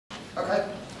Okay.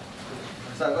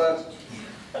 So,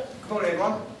 good morning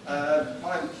everyone.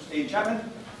 My name is Chapman,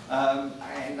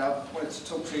 and I wanted to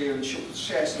talk to you and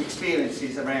share some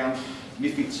experiences around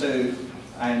MiFID II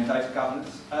and data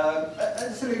governance. As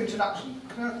a silly introduction,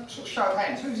 can I sort of show of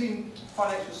hands, who's in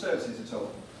financial services at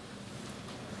all?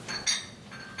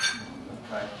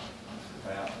 Okay,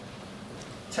 about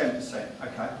 10%.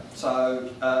 Okay,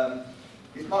 so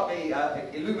it might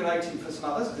be illuminating for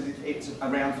some others because it's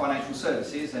around financial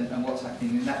services and what's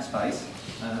happening in that space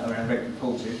around reg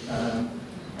reporting.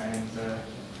 And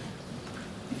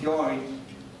if you are in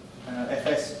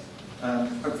FS,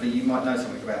 hopefully you might know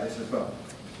something about this as well.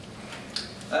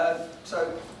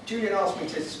 So Julian asked me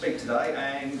to speak today,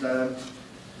 and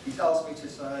he's asked me to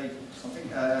say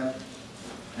something,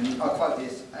 and I quote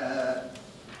this.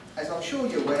 As I'm sure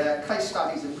you're aware, case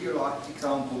studies and real-life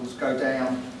examples go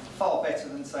down far better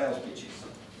than sales pitches.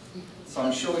 So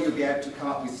I'm sure you'll be able to come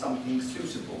up with something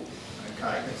suitable.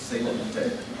 Okay, let's see what we do.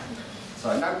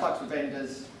 So no plugs for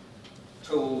vendors,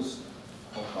 tools,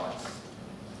 or clients.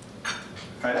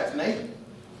 Okay, that's me.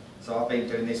 So I've been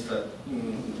doing this for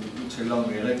too long,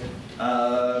 really.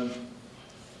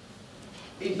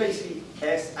 In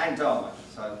BCS and Dharma.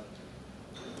 So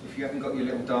if you haven't got your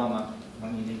little Dharma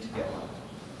one, you need to get one.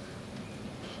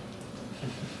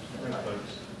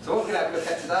 So what we're going to have a look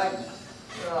at today?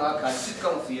 Oh, okay, it's just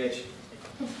gone off the edge.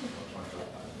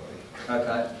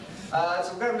 Okay,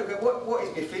 so we're going to look at what is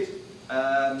MiFID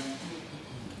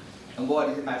and why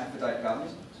does it matter for data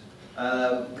governance,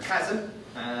 the chasm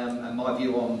and my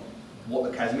view on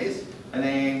what the chasm is, and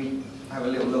then have a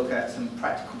little look at some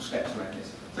practical steps around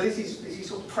this. So this is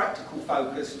sort of practical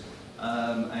focused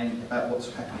and about what's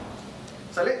happening.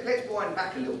 So let's wind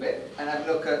back a little bit and have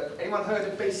a look at, anyone heard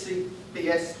of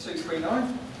BCBS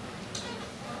 239?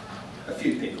 A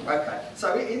few people, okay.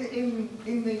 So in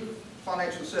the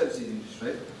financial services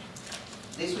industry,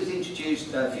 this was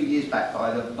introduced a few years back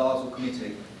by the Basel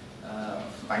Committee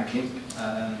for banking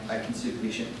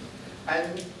supervision.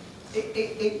 And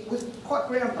it was quite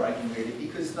groundbreaking really,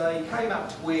 because they came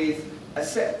up with a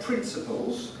set of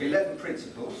principles, 11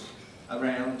 principles,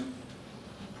 around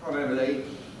primarily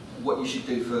what you should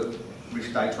do for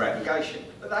risk data aggregation.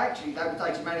 But they were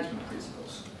data management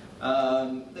principles.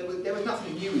 There was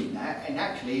nothing new in that, and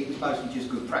actually it was mostly just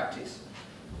good practice.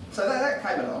 So that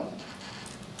came along,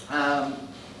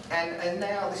 and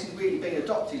now this is really being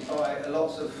adopted by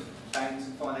lots of banks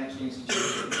and financial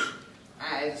institutions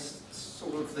as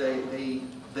sort of the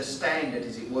standard,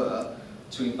 as it were,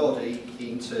 to embody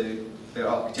into their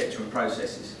architecture and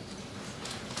processes.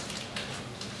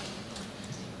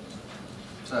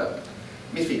 So,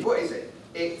 MiFID, what is it?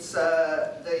 It's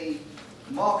the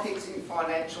Markets in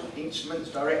Financial Instruments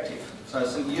Directive, so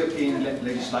some European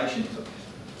legislation.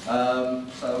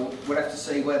 So we'll have to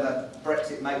see whether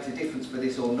Brexit makes a difference for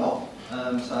this or not.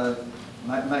 So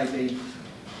maybe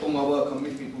all my work on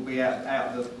MiFID will be out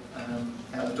the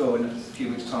door in a few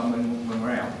weeks' time when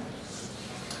we're out.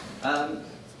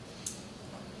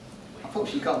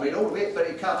 Unfortunately, you can't read all of it, but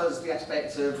it covers the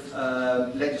aspects of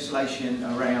legislation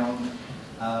around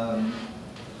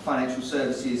financial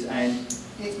services, and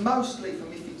it's mostly for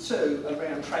MiFID II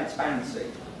around transparency.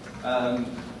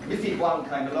 MiFID I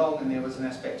came along and there was an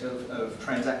aspect of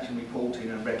transaction reporting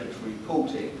and regulatory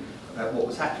reporting about what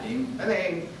was happening, and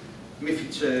then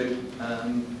MiFID II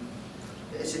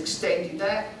has extended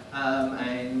that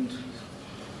and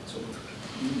sort of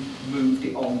moved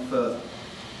it on further.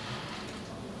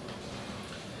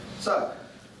 So,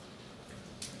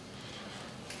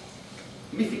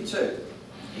 MiFID II,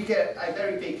 you get a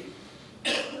very big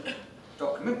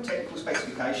document, technical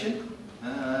specification,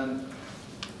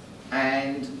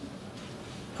 and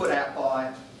put out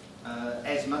by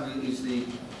ESMA, who is the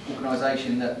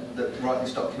organisation that wrote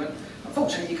this document.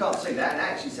 Unfortunately, you can't see that, and it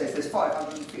actually says there's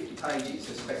 550 pages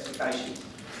of specification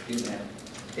in there.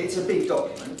 It's a big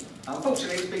document.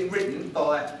 Unfortunately, it's been written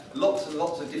by lots and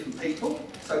lots of different people,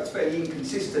 so it's fairly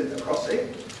inconsistent across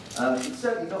it. It's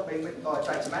certainly not been written by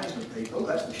data management people,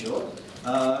 that's for sure.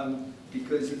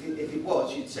 Because if it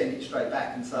was, you'd send it straight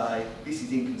back and say, this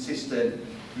is inconsistent,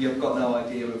 you've got no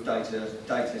idea of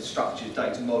data structures,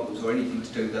 data models, or anything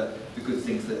to do the good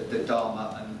things that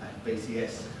Dharma and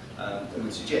BCS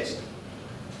would suggest.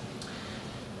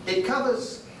 It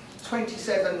covers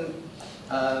 27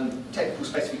 technical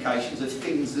specifications of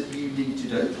things that you need to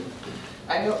do.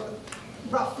 And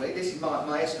roughly, this is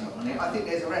my estimate on it, I think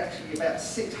there's actually about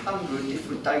 600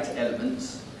 different data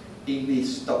elements in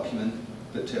this document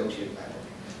that tells you about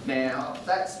it. Now,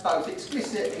 that's both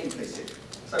explicit and implicit.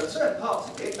 So in certain parts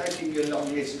of it, they give you a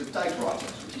long list of data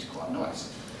items, which is quite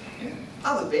nice. Yeah.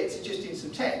 Other bits are just in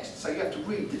some text, so you have to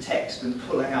read the text and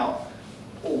pull out,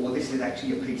 oh, well, this is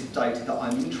actually a piece of data that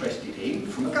I'm interested in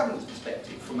from a governance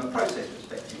perspective, from a process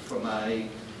perspective, from a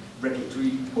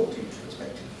regulatory reporting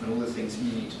perspective, and all the things that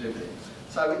you need to do there.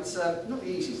 So it's not the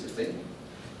easiest of things.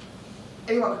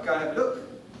 Anyone could go and have a look.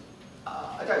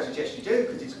 I don't suggest you do,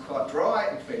 because it's quite dry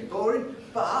and fairly boring,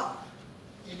 but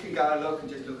you can go and look and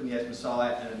just look on the ESMA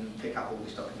site and pick up all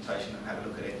this documentation and have a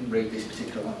look at it and read this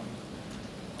particular one.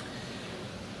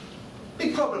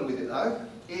 Big problem with it though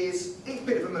is it's a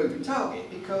bit of a moving target,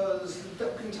 because the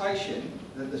documentation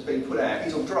that's been put out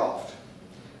is all draft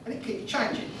and it keeps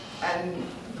changing. And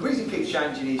the reason it keeps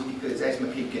changing is because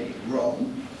ESMA keep getting it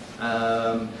wrong.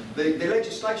 The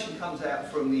legislation comes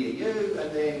out from the EU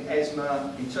and then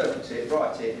ESMA interprets it,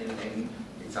 writes it, and then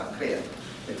it's unclear.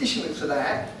 Additionally to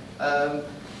that,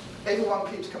 everyone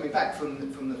keeps coming back from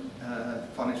the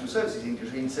financial services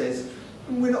industry and says,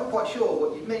 we're not quite sure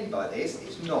what you mean by this,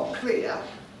 it's not clear,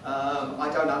 I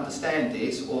don't understand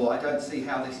this, or I don't see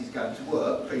how this is going to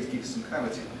work, please give us some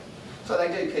clarity. So they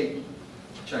do keep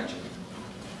changing.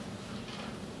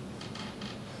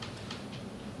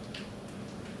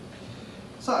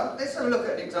 So let's have a look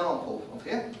at an example of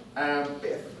here, a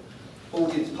bit of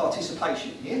audience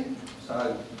participation here.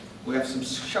 So we have some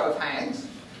show of hands.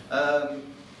 At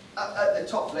the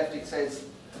top left it says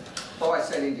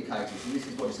buy-sell indicators, and this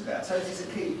is what it's about. So this is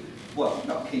a key, well,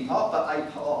 not a key part, but a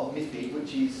part of MiFID,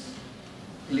 which is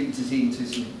linked us into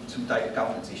some data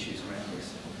governance issues around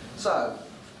this. So,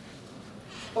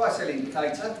 buy-sell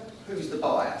indicator, who's the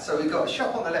buyer? So we've got a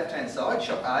shop on the left-hand side,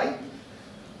 shop A,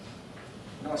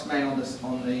 nice man on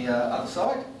the other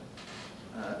side,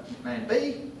 man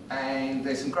B, and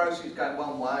there's some groceries going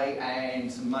one way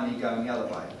and some money going the other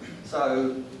way.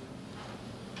 So,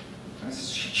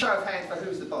 show of hands for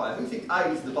who's the buyer. Who thinks A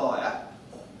is the buyer?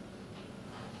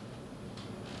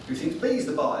 Who thinks B is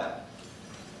the buyer?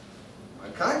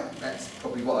 Okay, that's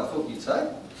probably what I thought you'd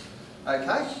say.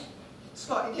 Okay,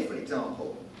 slightly different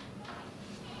example.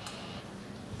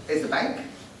 There's the bank,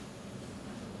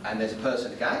 and there's a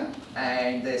person again,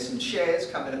 and there's some shares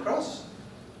coming across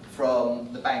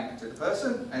from the bank to the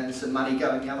person, and some money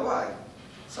going the other way.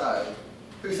 So,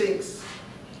 who thinks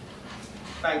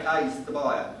bank A is the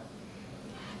buyer?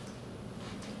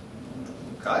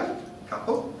 Okay,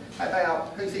 couple. How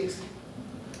about who thinks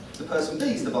the person B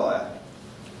is the buyer?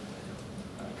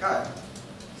 Okay,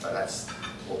 so that's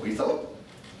what we thought.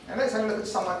 And let's have a look at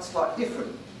something slightly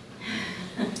different.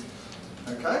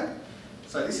 Okay,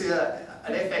 so this is an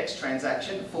FX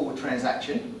transaction, a forward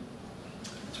transaction,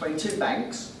 between two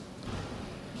banks.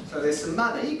 So there's some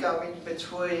money going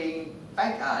between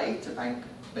bank A to bank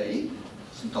B,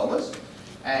 some dollars,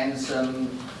 and some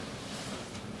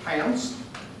pounds,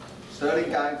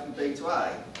 sterling going from B to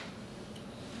A.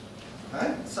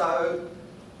 Okay, so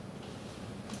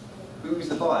who's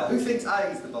the buyer? Who thinks A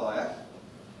is the buyer?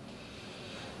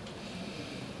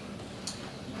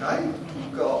 Okay,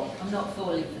 we've got... I'm not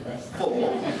falling for this. 4.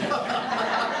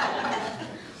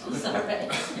 I'm sorry.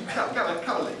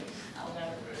 Come on, Lee.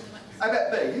 How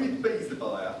about B? Who B is the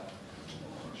buyer?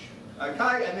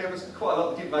 Okay, and there was quite a lot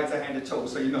that didn't raise their hand at all,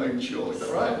 so you're not even sure, is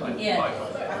that right? Yeah.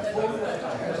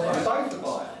 Both the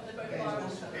buyer.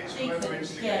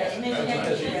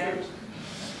 Yeah,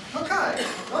 okay,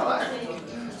 alright.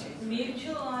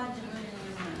 mutual, I don't know.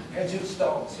 Hedged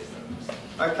stance.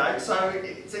 Okay, so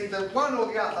it's either one or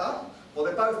the other, or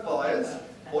they're both buyers,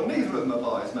 or neither of them are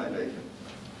buyers, maybe.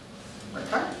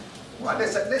 Okay, right,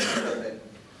 let's look then.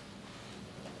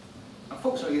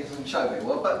 Unfortunately, it doesn't show very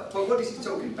well, but what this is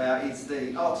talking about is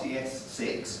the RTS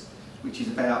 6, which is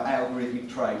about algorithmic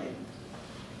trading,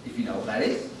 if you know what that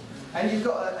is. And you've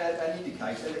got an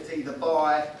indicator that's either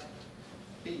buy,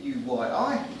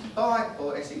 B-U-Y-I, buy,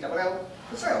 or S-E-L-L,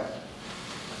 for sell.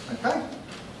 Okay?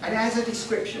 And it has a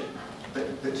description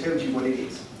that tells you what it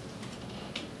is.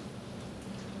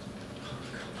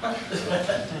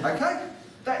 Okay?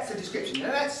 That's the description.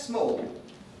 Now that's small.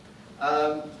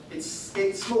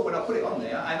 It's small when I put it on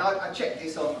there, and I checked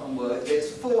this on Word.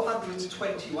 There's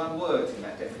 421 words in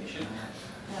that definition.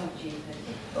 Oh, Jesus.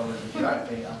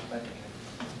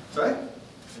 Sorry? It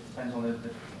depends on the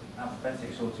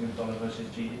alphabetic sorting of dollar versus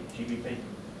GBP.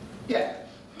 Yeah.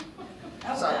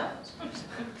 Oh, So, wow.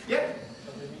 yeah.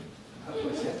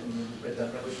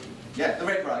 Yeah, the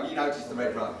red row, you notice the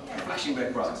red row, the flashing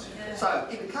red row. So,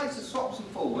 in the case of swaps and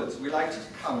forwards related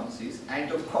to currencies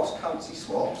and of cross-currency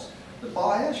swaps, the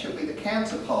buyer should be the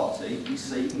counterparty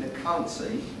receiving the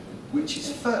currency which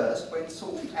is first when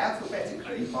sorted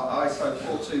alphabetically by ISO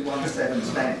 4217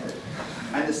 standard.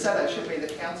 And the seller should be the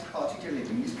counterparty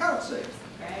delivering this currency.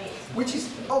 Great. Which is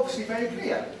obviously very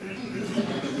clear.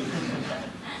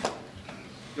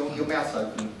 your mouth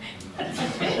open.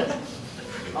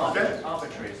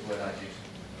 Arbitrary is the word I'd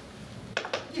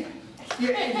use.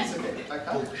 Yeah, it is a bit,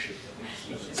 okay.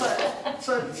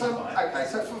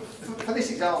 So for this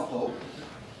example,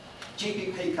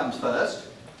 GBP comes first.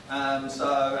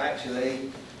 So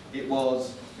actually, it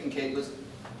was, I think it was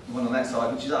the one on that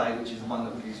side, which is A, which is the one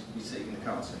that we're receiving the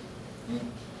currency.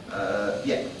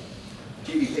 Yeah.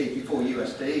 GBP is before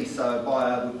USD, so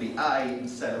buyer would be A and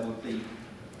seller would be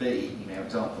B in our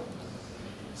example.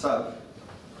 So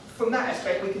from that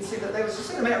aspect, we can see that there was a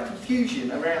certain amount of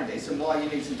confusion around this and why you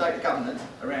need some data governance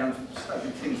around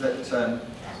certain things that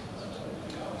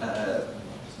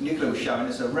Nicola was showing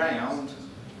us around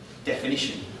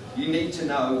definition. You need to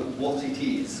know what it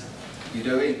is you're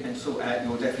doing and sort out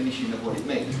your definition of what it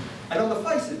means. And on the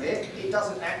face of it, it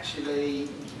doesn't actually,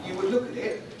 you would look at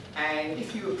it, and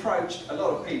if you approached a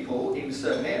lot of people in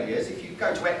certain areas, if you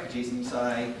go to equities and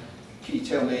say, can you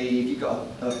tell me if you've got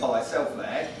a buy-sell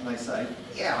flag? And they say,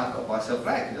 yeah, I've got a buy-sell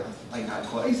flag, because they know it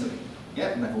quite easily. Yeah,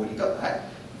 and they've already got that.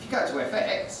 If you go to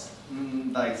FX,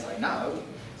 they say no.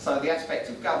 So the aspect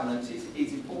of governance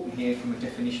is important here from a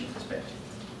definition perspective.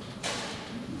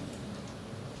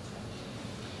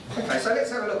 Okay, so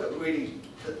let's have a look at really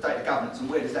the data governance and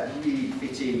where does that really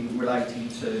fit in relating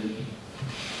to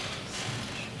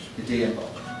the DM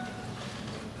block,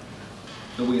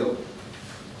 the wheel,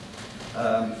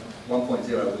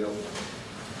 1.0 wheel.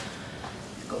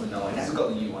 It's got the 9, it hasn't got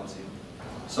the new ones in.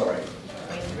 Sorry.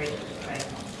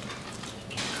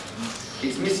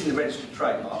 It's missing the registered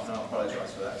trademark, and I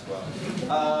apologise for that as well.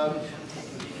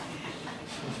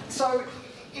 So,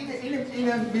 in a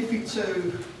MiFID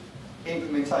II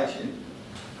implementation,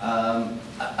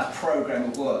 a programme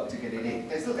of work to get it in.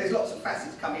 There's lots of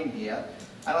facets come in here,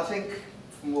 and I think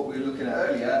from what we were looking at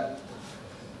earlier,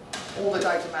 all the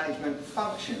data management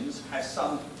functions have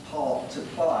some part to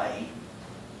play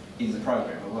in the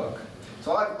programme of work.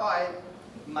 So I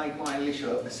made my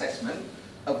initial assessment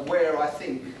of where I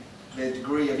think the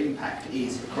degree of impact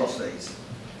is across these.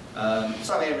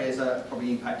 Some areas are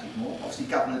probably impacted more. Obviously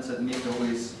governance at the middle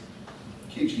is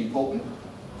hugely important.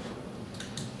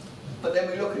 But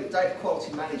then we look at it, data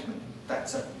quality management.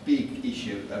 That's a big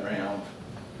issue around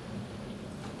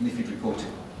MiFID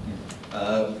reporting.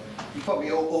 You've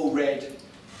probably all read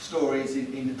stories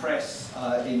in the press,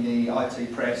 in the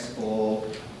IT press, or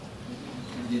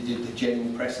the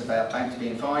general press about banks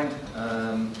being fined.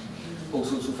 All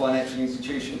sorts of financial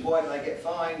institutions. Why do they get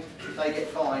fined? They get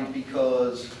fined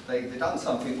because they've done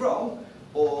something wrong,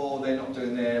 or they're not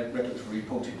doing their regulatory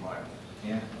reporting right.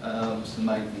 Yeah, it's the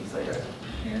main things they do.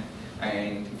 Yeah,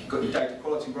 and if you've got your data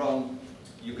quality wrong,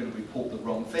 you're going to report the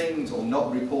wrong things, or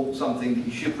not report something that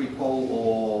you should report,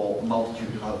 or a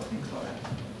multitude of other things like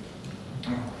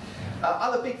that.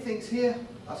 Other big things here,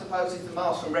 I suppose, is the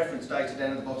master and reference data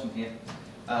down at the bottom here.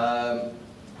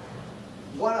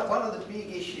 One of the big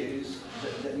issues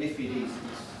that MiFID is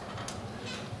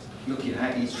looking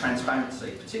at is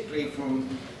transparency, particularly from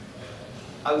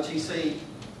OTC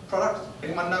products.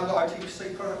 Anyone know what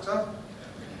OTC products are?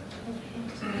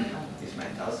 This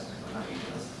man does. I know he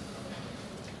does.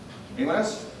 Anyone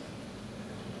else?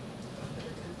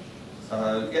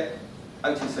 So, yeah,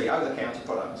 OTC, over-the-counter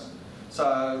products.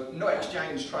 So, not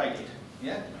exchange traded,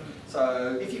 yeah?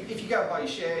 So, if you go and buy your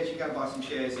shares, you go and buy some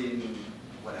shares in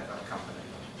whatever company.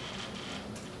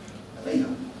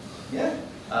 Aviva, yeah?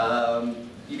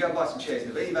 You go and buy some shares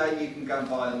in Aviva, you can go and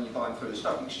buy them, you buy them through the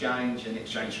stock exchange and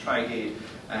exchange traded,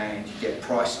 and you get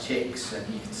price ticks, and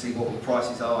you can see what the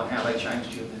prices are and how they change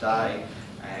during the day,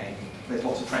 and there's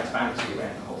lots of transparency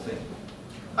around the whole thing.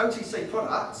 OTC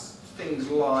products, things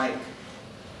like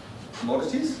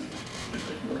commodities.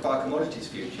 You want to buy a commodities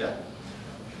future,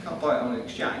 you can't buy it on an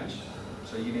exchange,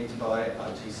 so you need to buy it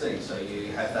OTC. So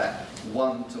you have that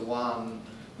one-to-one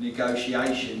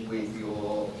negotiation with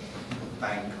your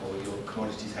bank or your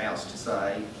commodities house to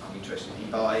say, I'm interested in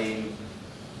buying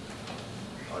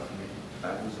 5 million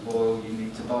barrels of oil, you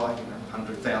need to buy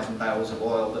 100,000 barrels of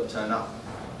oil that turn up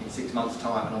in 6 months'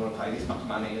 time, and I want to pay this much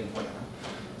money and whatever.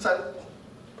 So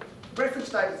reference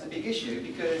data is a big issue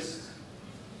because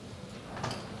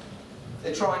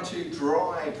they're trying to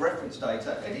drive reference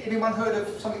data. Anyone heard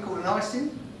of something called an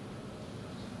ISIN?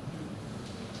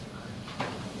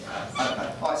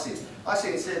 ISIN.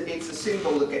 ISIN, it's a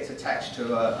symbol that gets attached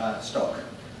to a stock.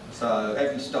 So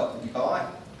every stock that you buy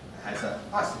has an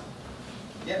ISIN.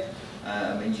 Yeah?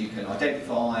 And you can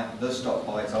identify the stock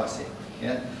by its ISIN.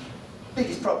 Yeah?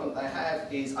 Biggest problem they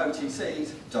have is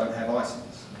OTCs don't have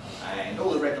ISINs. And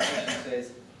all the regulation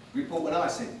says, report an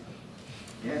ISIN.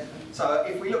 Yeah. So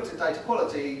if we looked at data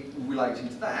quality relating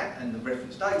to that and the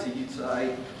reference data, you'd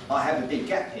say, I have a big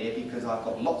gap here because I've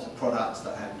got lots of products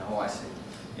that have no IC.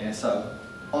 Yeah. So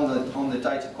on the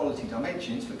data quality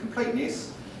dimensions for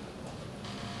completeness,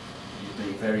 you'd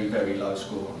be very, very low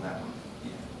score on that one.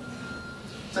 Yeah.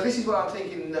 So this is where I'm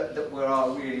thinking that we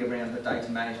are really around the data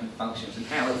management functions and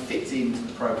how it fits into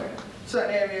the program.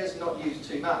 Certain areas not used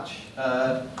too much.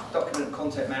 Document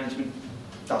content management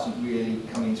doesn't really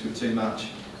come into it too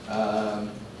much.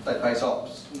 Database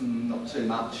ops, not too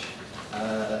much.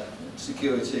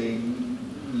 Security,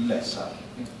 less so.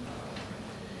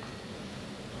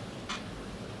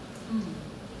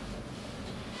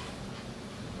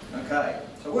 Okay,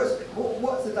 so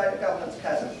what's the data governance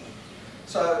chasm?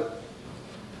 So,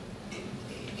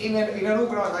 in an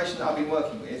organisation that I've been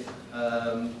working with,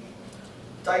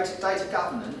 data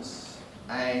governance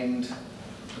and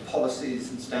the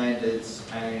policies and standards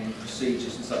and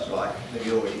procedures and such like that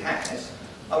he already has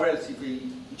are relatively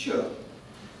mature.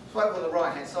 So over on the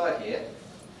right hand side here,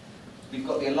 we've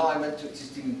got the alignment to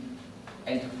existing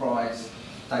enterprise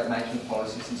data management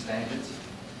policies and standards.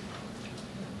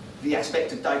 The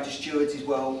aspect of data stewards is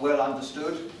well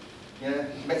understood. Yeah.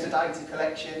 Metadata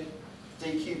collection,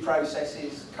 DQ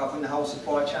processes covering the whole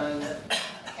supply chain,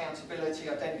 accountability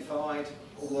identified,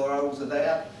 all the roles are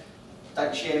there.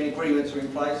 Data sharing agreements are in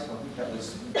place. I think that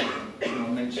was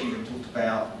someone mentioned and talked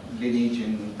about lineage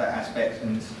and that aspect,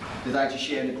 and the data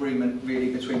sharing agreement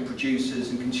really between producers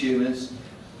and consumers,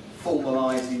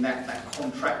 formalising that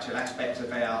contractual aspect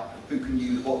about who can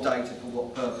use what data for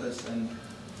what purpose, and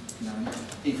you know,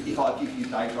 if I give you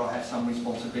data, I have some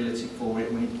responsibility for it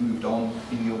when it's moved on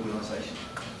in the organisation.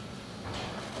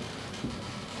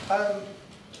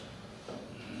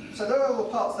 So there are all the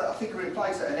parts that I think are in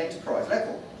place at an enterprise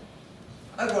level.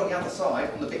 Over on the other side,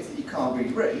 on the bits that you can't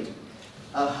really read,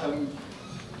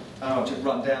 I'll just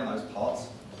run down those parts.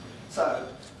 So,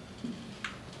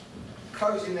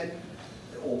 closing the,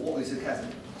 or what is the chasm?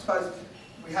 I suppose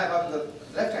we have over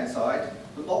the left-hand side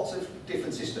lots of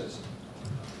different systems.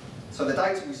 So the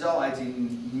data resides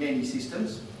in many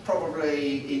systems,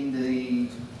 probably in the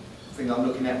thing I'm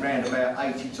looking at around about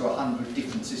 80 to 100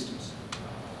 different systems.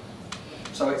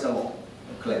 So it's a lot of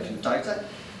collection of data.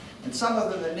 And some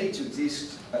of them that need to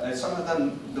exist, some of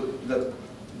them that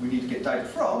we need to get data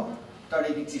from, don't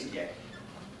even exist yet.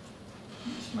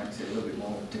 Which makes it a little bit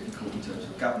more difficult in terms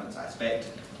of governance aspect,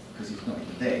 because it's not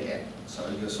even there yet. So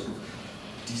you're sort of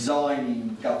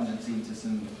designing governance into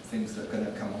some things that are going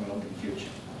to come along in the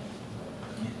future.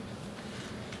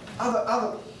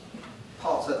 Other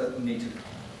parts that need to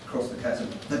cross the chasm.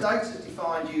 The data is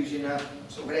defined using a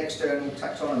sort of an external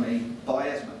taxonomy by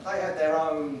ESMA. They have their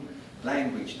own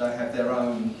language, they have their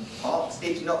own parts.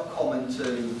 It's not common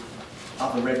to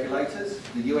other regulators.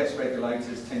 The US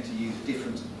regulators tend to use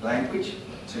different language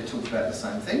to talk about the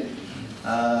same thing.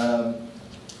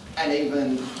 And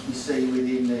even you see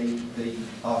within the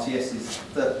RTSs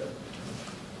that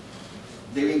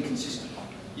they're inconsistent.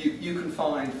 You can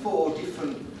find 4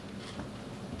 different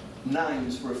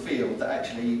names for a field that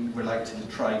actually relate to the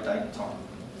trade date time.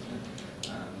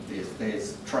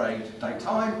 There's trade date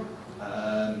time,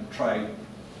 trade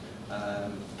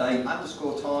date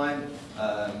underscore time,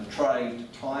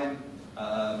 trade time,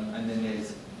 and then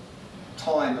there's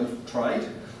time of trade.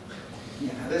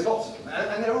 Yeah, there's lots of them,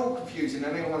 and they're all confusing,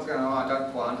 and everyone's going, oh, I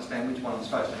don't quite understand which one I'm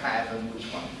supposed to have and which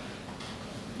one.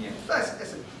 Yeah, that's a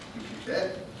issue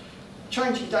there.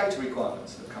 Changing data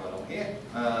requirements that come along here.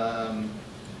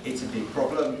 It's a big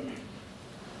problem.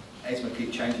 ESMA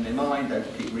keep changing their mind, they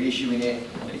keep reissuing it,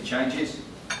 and it changes.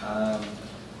 The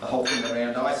whole thing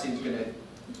around ISIN is going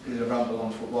to rumble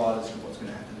on for a while as to what's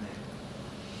going to happen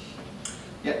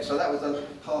there. Yep, so that was the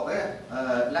part there.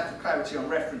 Lack of clarity on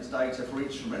reference data for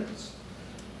instruments.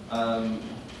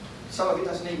 Some of it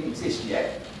doesn't even exist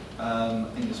yet,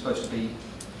 and you're supposed to be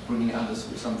bringing it under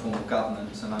some form of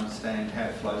governance and understand how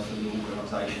it flows through the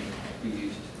organisation to be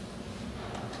used.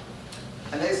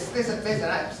 And there's an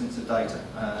absence of data.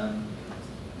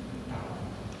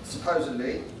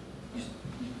 Supposedly,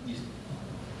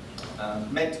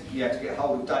 meant to be able to get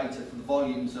hold of data for the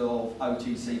volumes of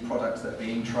OTC products that are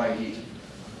being traded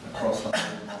across the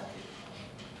whole market.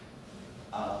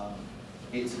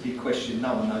 It's a big question.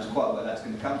 No one knows quite where that's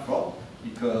going to come from,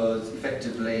 because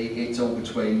effectively it's all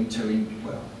between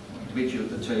individuals,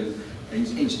 the two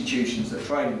institutions that are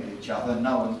trading with each other.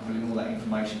 No one's putting all that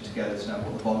information together to know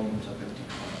what the volumes are going to be.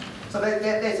 So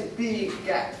there's a big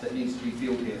gap that needs to be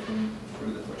filled here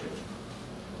through the project.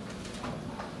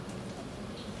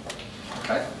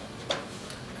 Okay,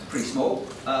 it's pretty small.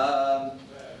 So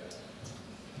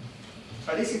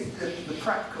this is the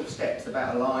practical steps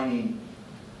about aligning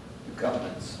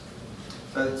governance.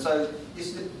 So this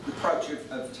is the approach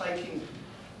of taking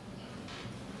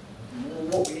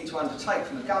what we need to undertake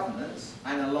from the governance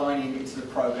and aligning it to the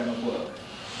programme of work.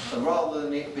 So rather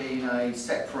than it being a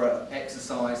separate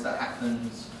exercise that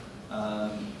happens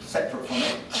separate from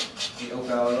it, it'll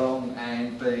go along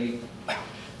and be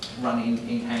running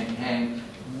in hand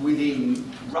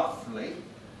within roughly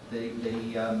the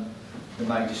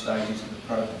major stages of the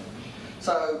programme.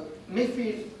 So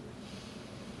MiFID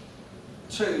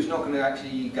II is not going to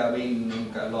actually go in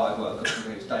and go live. Well, I've got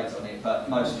some dates on it, but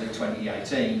mostly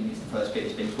 2018 is the first bit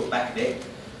that's been put back a bit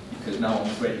because no one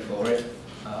was ready for it.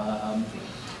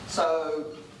 So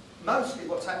mostly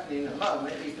what's happening at the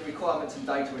moment is the requirements and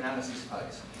data analysis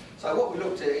phase. So what we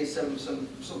looked at is some sort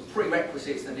of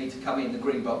prerequisites that need to come in the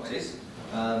green boxes,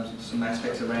 some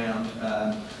aspects around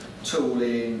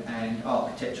tooling and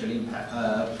architectural impact,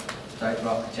 data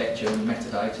architecture and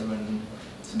metadata and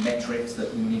some metrics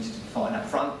that we need to define up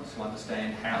front to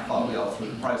understand how far we are through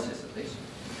the process of this.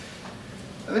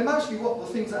 And then mostly what the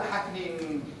things that are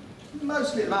happening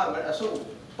mostly at the moment are sort of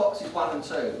boxes 1 and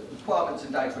 2, requirements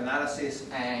and data analysis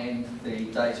and the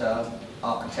data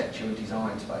architecture and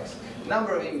design space.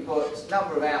 Number of inputs,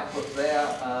 number of outputs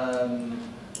there,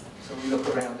 so we look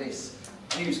around this,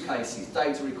 use cases,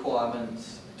 data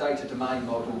requirements, data domain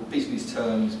model, business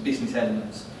terms, business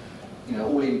elements, you know,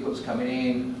 all inputs coming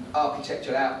in,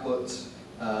 architecture outputs,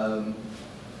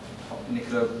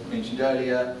 Nicola mentioned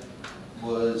earlier,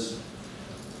 was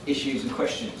issues and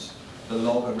questions, the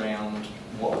log around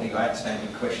what the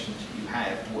outstanding questions you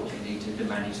have, what you need to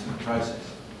manage through the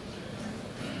process.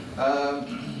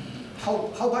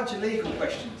 Whole bunch of legal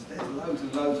questions. There's loads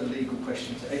and loads of legal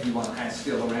questions that everyone has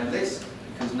still around this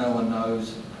because no one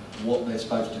knows what they're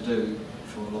supposed to do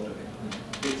for a lot of it.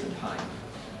 It's a pain.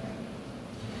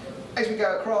 As we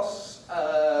go across,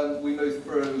 we move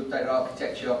through data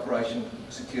architecture, operational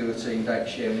security, and data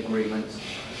sharing agreements,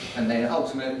 and then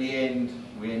ultimately at the end,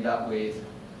 we end up with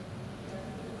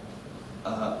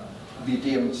the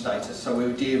adherence status. So we're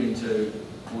adhering to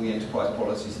all the enterprise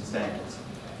policies and standards.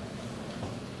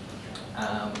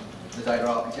 The data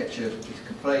architecture is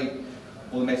complete,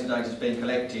 all the metadata is being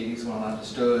collected, it's well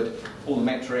understood, all the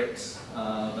metrics,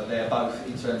 but they're both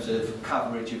in terms of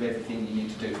coverage of everything you need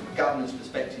to do from a governance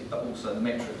perspective, but also the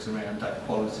metrics around data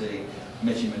quality,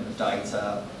 measurement of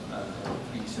data,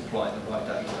 are you supplying the right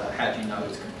data, how do you know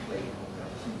it's complete, and all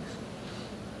those things.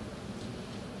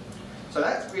 So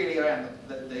that's really around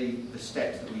the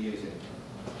steps that we're using.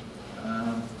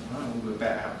 We're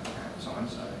about out of time,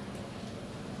 so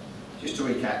just to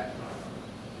recap.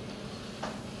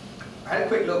 I had a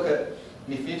quick look at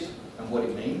MiFID and what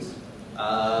it means.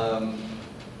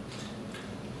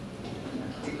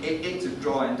 It's a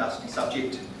dry and dusty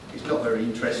subject. It's not very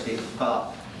interesting,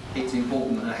 but it's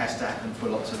important and it has to happen for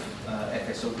lots of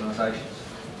FS organisations.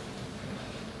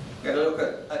 We had a look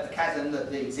at the chasm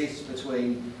that exists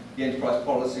between the enterprise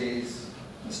policies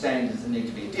and standards that need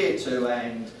to be adhered to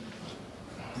and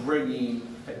bringing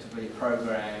effectively a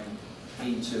programme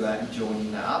into and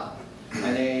joining that up.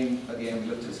 And then at the end we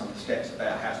looked at some of the steps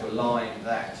about how to align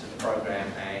that to the programme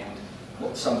and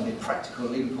what some of the practical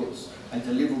inputs and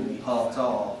deliverable parts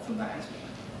are from that aspect.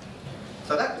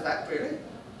 So that was that really.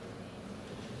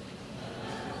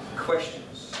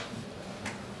 Questions?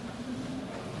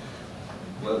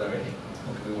 Were there any?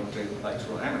 What do we want to do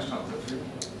later on? How much time for you?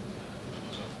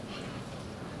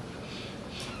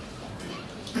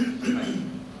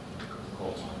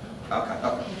 Okay.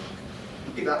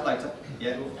 Pick that later.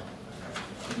 Yeah.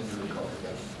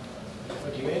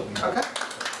 What do you mean? Okay.